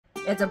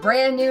It's a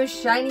brand new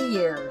shiny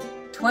year,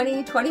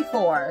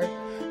 2024,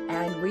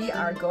 and we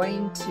are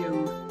going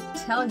to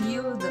tell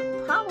you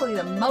probably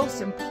the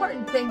most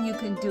important thing you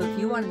can do if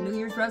you want a New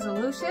Year's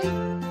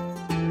resolution.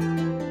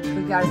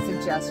 We've got a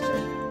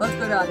suggestion. Let's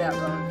go down that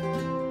road.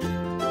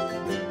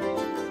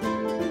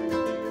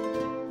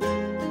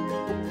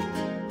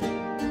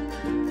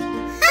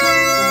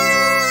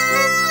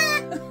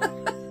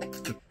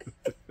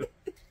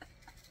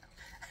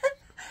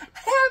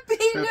 Happy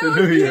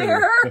New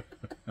Year!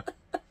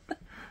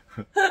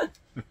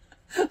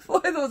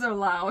 Boy, those are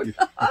loud.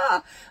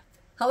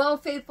 Hello,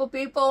 faithful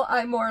people.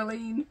 I'm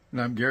Orlene.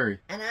 And I'm Gary.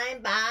 And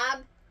I'm Bob.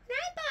 And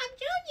I'm Bob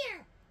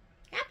Jr.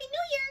 Happy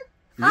New Year.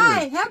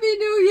 Hi, Happy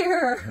New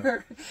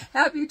Year.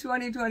 Happy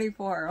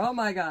 2024. Oh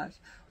my gosh.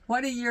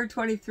 What a year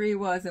 23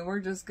 was, and we're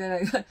just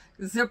going to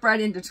zip right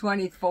into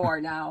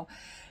 24 now.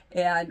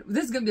 And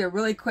this is going to be a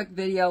really quick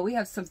video. We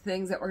have some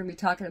things that we're going to be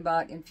talking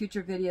about in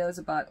future videos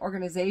about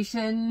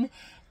organization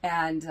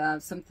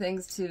and some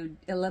things to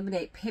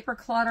eliminate paper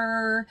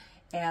clutter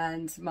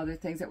and some other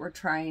things that we're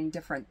trying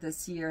different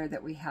this year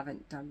that we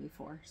haven't done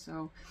before.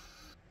 So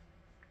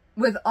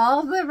with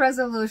all the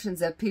resolutions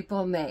that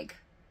people make,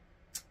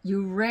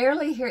 you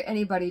rarely hear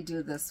anybody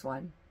do this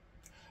one.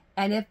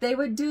 And if they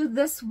would do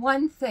this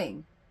one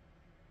thing,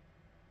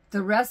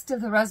 the rest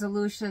of the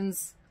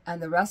resolutions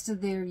and the rest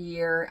of their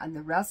year and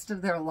the rest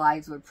of their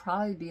lives would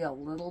probably be a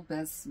little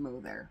bit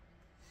smoother.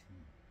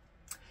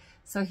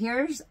 So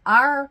here's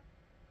our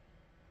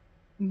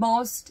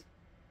most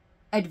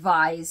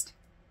advised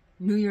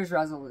New Year's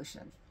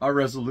resolution. Our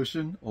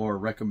resolution or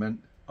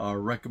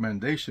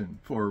recommendation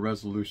for a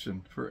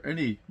resolution for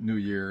any new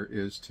year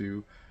is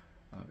to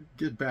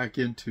get back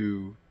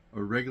into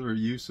a regular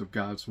use of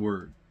God's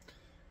Word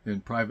in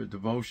private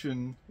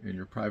devotion, in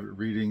your private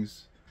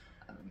readings,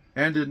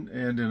 and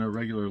in a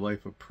regular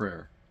life of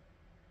prayer.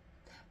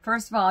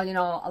 First of all, you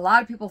know, a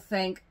lot of people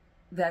think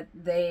that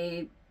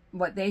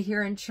what they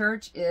hear in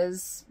church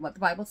is what the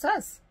Bible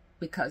says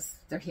because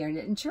they're hearing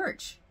it in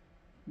church.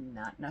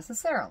 Not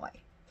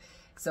necessarily.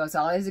 So it's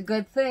always a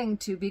good thing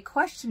to be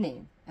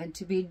questioning and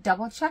to be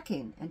double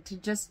checking and to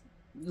just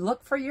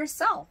look for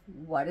yourself.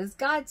 What does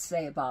God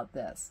say about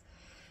this?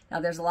 Now,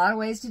 there's a lot of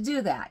ways to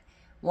do that.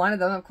 One of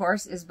them, of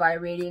course, is by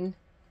reading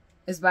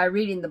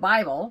the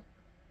Bible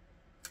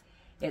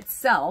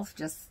itself,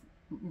 just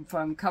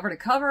from cover to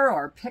cover,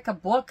 or pick a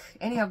book,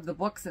 any of the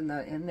books in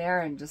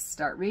there, and just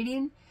start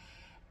reading.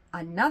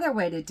 Another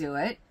way to do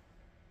it,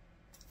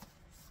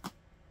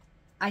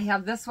 I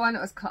have this one.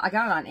 I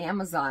got it on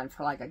Amazon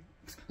for like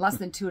less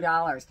than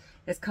 $2.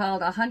 It's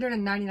called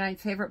 199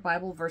 Favorite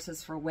Bible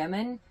Verses for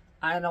Women.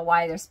 I don't know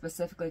why they're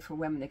specifically for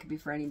women. They could be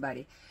for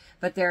anybody,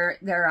 but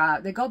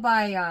they go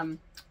by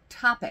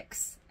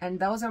topics, and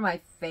those are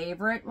my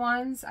favorite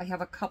ones. I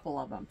have a couple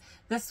of them.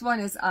 This one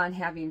is on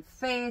having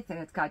faith, and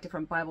it's got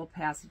different Bible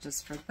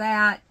passages for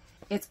that.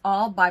 It's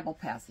all Bible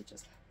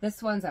passages.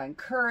 This one's on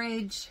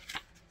courage.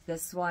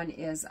 This one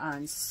is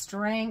on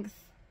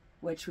strength,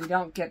 which we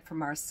don't get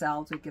from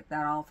ourselves. We get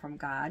that all from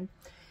God.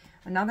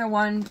 Another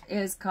one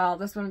is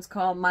this one's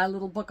called My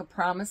Little Book of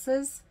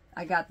Promises.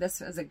 I got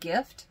this as a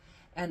gift.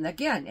 And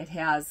again, it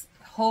has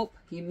hope,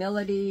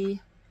 humility,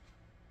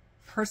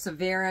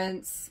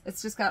 perseverance.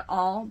 It's just got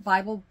all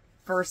Bible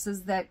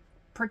verses that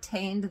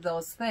pertain to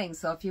those things.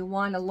 So if you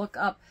want to look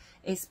up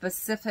a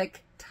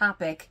specific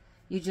topic,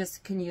 you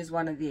just can use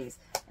one of these.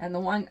 And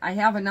I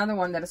have another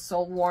one that is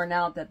so worn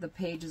out that the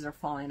pages are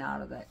falling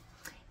out of it.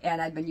 And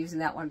I've been using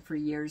that one for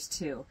years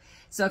too.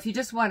 So if you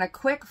just want a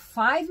quick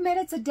 5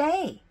 minutes a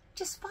day,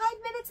 just 5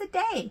 minutes a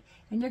day,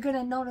 and you're going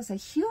to notice a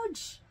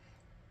huge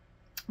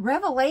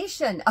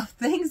revelation of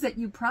things that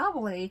you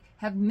probably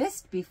have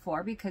missed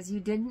before because you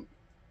didn't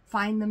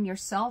find them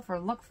yourself or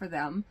look for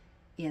them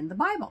in the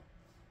Bible.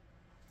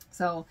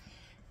 So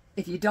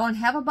if you don't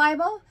have a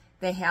Bible,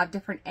 they have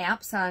different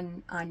apps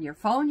on your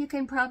phone you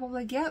can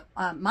probably get.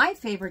 My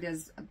favorite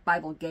is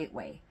Bible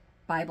Gateway.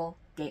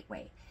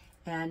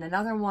 And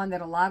another one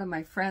that a lot of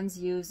my friends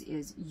use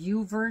is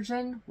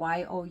YouVersion,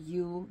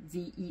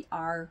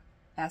 YouVersion,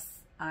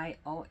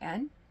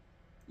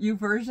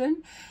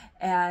 YouVersion,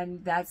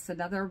 and that's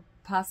another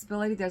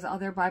possibility. There's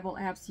other Bible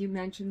apps. You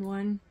mentioned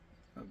one.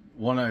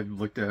 One I've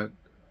looked at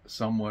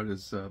somewhat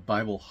is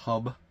Bible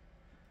Hub,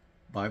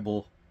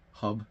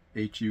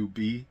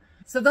 H-U-B.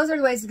 So those are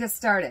the ways to get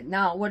started.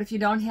 Now, what if you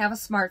don't have a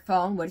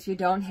smartphone? What if you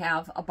don't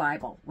have a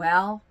Bible?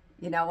 Well,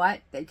 you know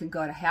what? They can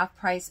go to Half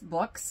Price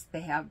Books.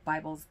 They have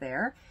Bibles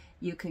there.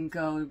 You can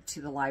go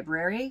to the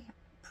library.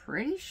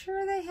 Pretty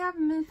sure they have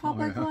them in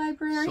public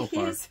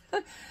libraries.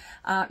 So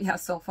far. Yeah,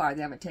 so far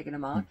they haven't taken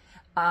them out.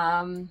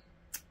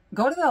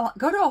 Go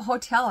to a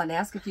hotel and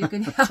ask if you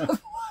can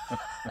have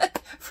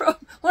from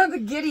one of the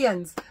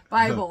Gideon's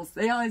Bibles.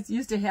 They always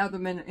used to have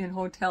them in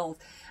hotels.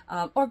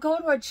 Or go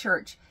to a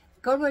church.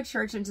 Go to a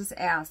church and just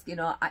ask, you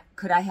know,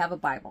 could I have a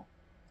Bible?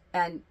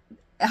 And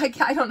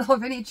I don't know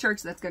of any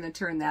church that's going to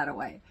turn that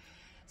away.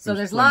 So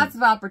there's lots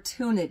of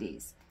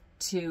opportunities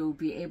to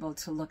be able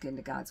to look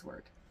into God's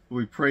Word.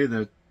 We pray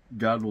that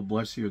God will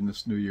bless you in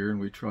this new year, and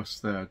we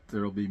trust that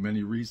there will be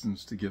many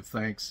reasons to give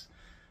thanks.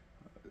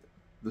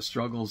 The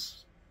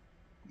struggles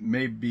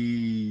may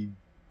be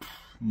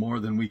more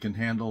than we can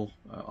handle,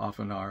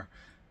 often are,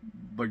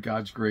 but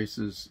God's grace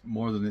is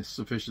more than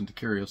sufficient to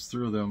carry us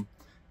through them.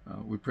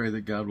 We pray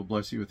that God will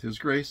bless you with His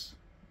grace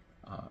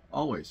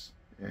always,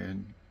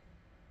 and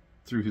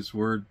through His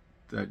Word,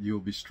 that you will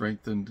be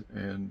strengthened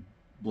and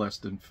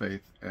blessed in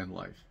faith and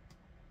life.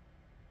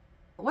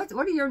 What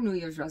are your New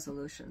Year's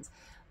resolutions?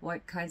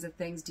 What kinds of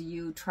things do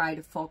you try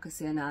to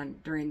focus in on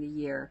during the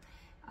year?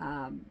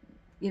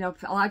 You know,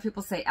 a lot of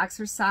people say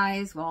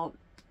exercise. Well,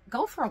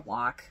 go for a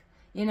walk.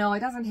 You know, it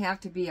doesn't have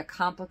to be a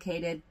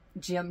complicated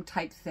gym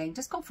type thing.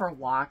 Just go for a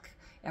walk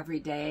every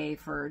day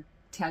for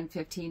 10,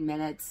 15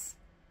 minutes.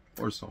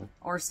 Or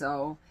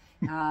so.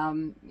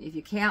 If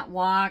you can't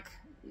walk,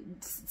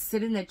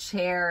 sit in a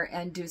chair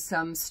and do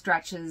some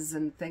stretches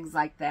and things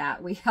like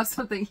that. We have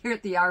something here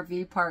at the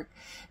RV park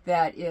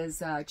that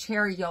is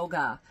chair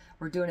yoga.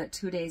 We're doing it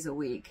 2 days a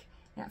week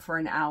for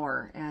an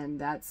hour, and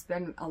that's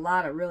been a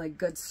lot of really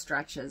good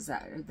stretches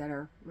that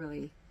are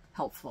really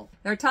helpful.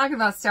 They're talking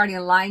about starting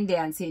line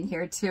dancing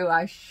here too.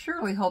 I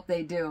surely hope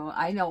they do.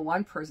 I know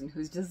one person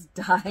who's just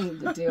dying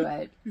to do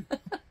it.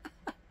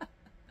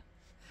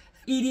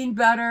 Eating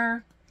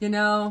better, you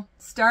know,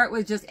 start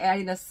with just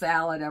adding a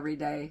salad every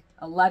day,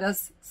 a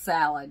lettuce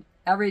salad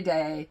every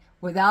day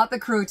without the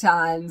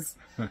croutons.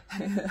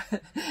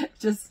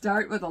 Just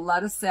start with a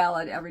lettuce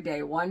salad every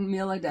day, one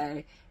meal a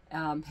day.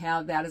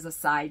 Have that as a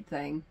side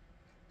thing.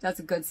 That's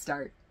a good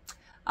start.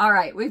 All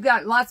right, we've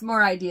got lots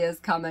more ideas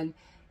coming,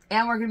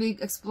 and we're going to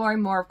be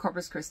exploring more of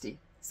Corpus Christi.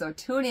 So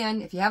tune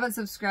in. If you haven't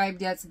subscribed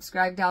yet,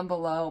 subscribe down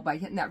below by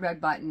hitting that red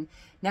button.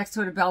 Next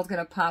to it, a bell's going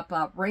to pop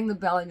up. Ring the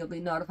bell and you'll be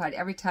notified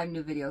every time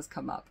new videos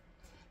come up.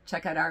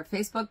 Check out our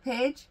Facebook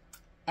page.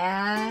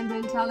 And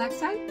until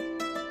next time,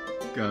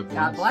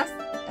 God bless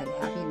and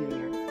Happy New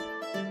Year.